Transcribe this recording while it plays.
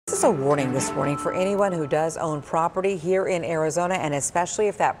Just a warning this morning for anyone who does own property here in Arizona, and especially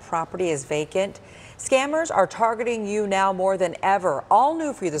if that property is vacant. Scammers are targeting you now more than ever. All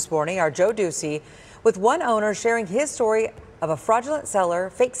new for you this morning, our Joe Ducey with one owner sharing his story of a fraudulent seller,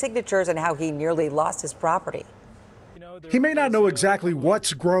 fake signatures, and how he nearly lost his property. He may not know exactly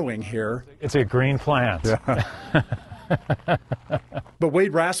what's growing here. It's a green plant. Yeah. But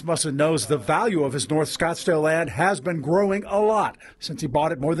Wade Rasmussen knows the value of his North Scottsdale land has been growing a lot since he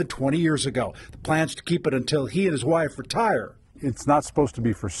bought it more than 20 years ago. The plans to keep it until he and his wife retire. It's not supposed to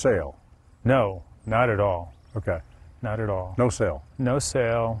be for sale. No, not at all. Okay. Not at all. No sale. No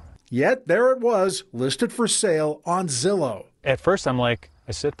sale. Yet there it was, listed for sale on Zillow. At first I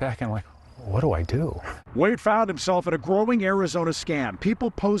sit back and I'm like, what do I do? Wade found himself in a growing Arizona scam.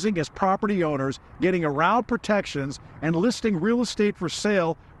 People posing as property owners, getting around protections, and listing real estate for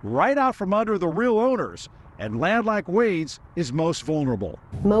sale right out from under the real owners. And land like Wade's is most vulnerable.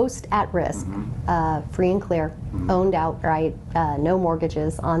 Most at risk, free and clear, owned outright, no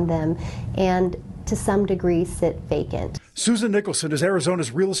mortgages on them, and to some degree sit vacant. Susan Nicholson is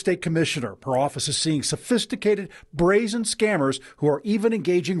Arizona's real estate commissioner. Her office is seeing sophisticated, brazen scammers who are even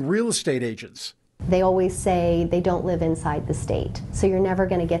engaging real estate agents. They always say they don't live inside the state, so you're never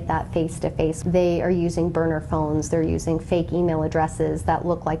going to get that face-to-face. They are using burner phones, they're using fake email addresses that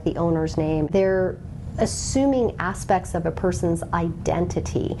look like the owner's name. They're assuming aspects of a person's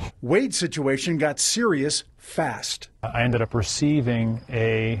identity. Wade's situation got serious fast. I ended up receiving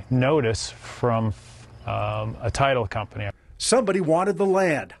a notice from a title company. Somebody wanted the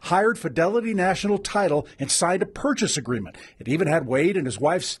land, hired Fidelity National Title, and signed a purchase agreement. It even had Wade and his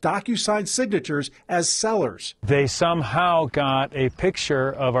wife's DocuSign signatures as sellers. They somehow got a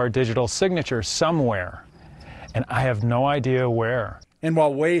picture of our digital signature somewhere, and I have no idea where. And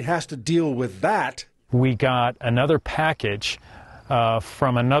while Wade has to deal with that, we got another package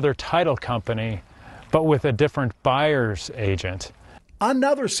from another title company, but with a different buyer's agent.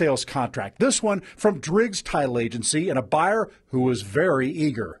 Another sales contract, this one from Driggs Title Agency, and a buyer who was very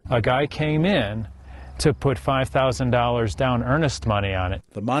eager. A guy came in to put $5,000 down earnest money on it.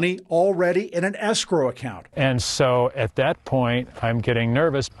 The money already in an escrow account. And so at that point, I'm getting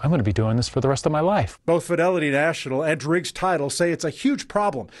nervous. I'm going to be doing this for the rest of my life. Both Fidelity National and Driggs Title say it's a huge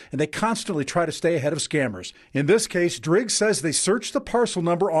problem, and they constantly try to stay ahead of scammers. In this case, Driggs says they searched the parcel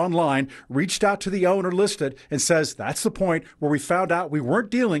number online, reached out to the owner listed, and says that's the point where we found out we weren't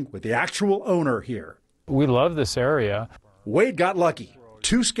dealing with the actual owner here. We love this area. Wade got lucky.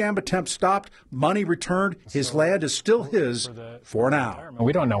 2 scam attempts stopped, money returned. His land is still his for now.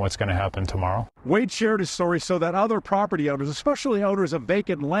 We don't know what's going to happen tomorrow. Wade shared his story so that other property owners, especially owners of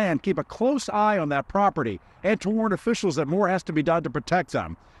vacant land, keep a close eye on that property and to warn officials that more has to be done to protect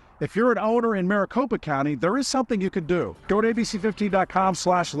them. If you're an owner in Maricopa County, there is something you can do. Go to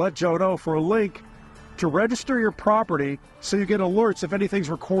abc15.com/letjoeknow for a link to register your property so you get alerts if anything's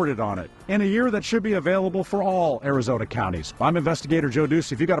recorded on it. In a year that should be available for all Arizona counties. I'm investigator Joe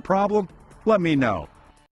Ducey. If you got a problem, let me know.